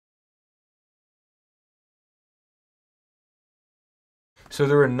So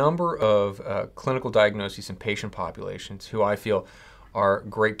there are a number of clinical diagnoses and patient populations who I feel are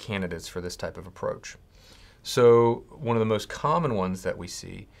great candidates for this type of approach. So one of the most common ones that we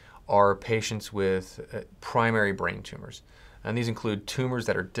see are patients with primary brain tumors. And these include tumors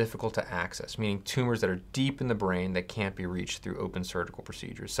that are difficult to access, meaning tumors that are deep in the brain that can't be reached through open surgical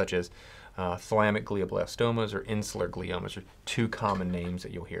procedures, such as thalamic glioblastomas or insular gliomas are two common names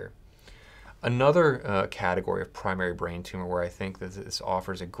that you'll hear. Another category of primary brain tumor where I think that this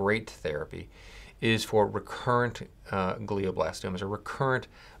offers a great therapy is for recurrent glioblastomas or recurrent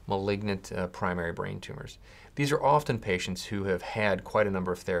malignant primary brain tumors. These are often patients who have had quite a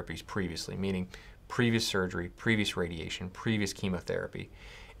number of therapies previously, meaning previous surgery, previous radiation, previous chemotherapy.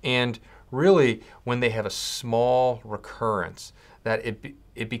 And really, when they have a small recurrence, that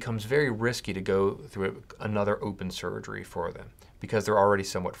it becomes very risky to go through another open surgery for them because they're already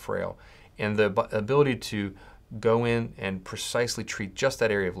somewhat frail. And the ability to go in and precisely treat just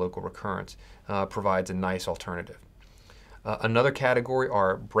that area of local recurrence provides a nice alternative. Another category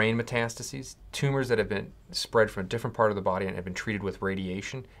are brain metastases, tumors that have been spread from a different part of the body and have been treated with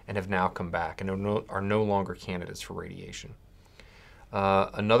radiation and have now come back and are no longer candidates for radiation.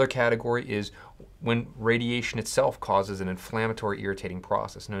 Another category is when radiation itself causes an inflammatory irritating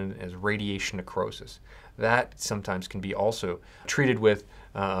process known as radiation necrosis. That sometimes can be also treated with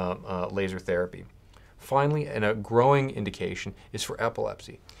laser therapy. Finally, and a growing indication is for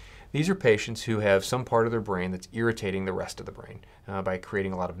epilepsy. These are patients who have some part of their brain that's irritating the rest of the brain by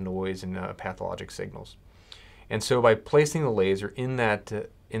creating a lot of noise and pathologic signals. And so by placing the laser in that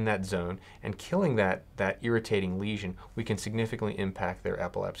zone and killing that irritating lesion, we can significantly impact their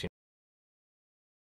epilepsy.